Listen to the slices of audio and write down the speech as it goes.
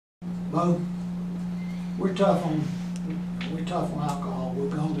Bo, we're tough on alcohol. We're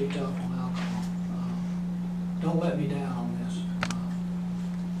gonna be tough on alcohol. Don't let me down on this.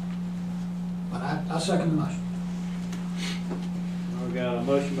 But I second the motion. We got a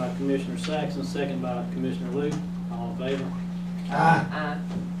motion by Commissioner Saxon, second by Commissioner Lou. All in favor? Aye. Aye.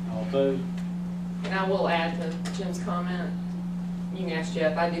 All opposed? And I will add to Jim's comment, you can ask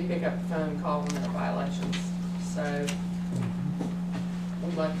Jeff, I do pick up the phone and call when there are violations, so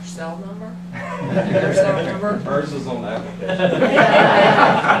would like your cell number? Your cell number? Hers is on the application.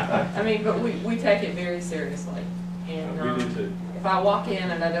 I mean, but we take it very seriously. And We do too. if I walk in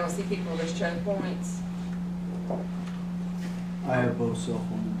and I don't see people with choke points, I have both cell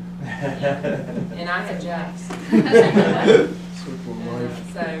phone and I have Jeff's. numbers. Circle of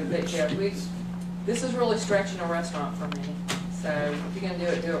life. So, but yeah, this is really stretching a restaurant for me. So if you're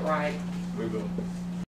gonna do it right. We will.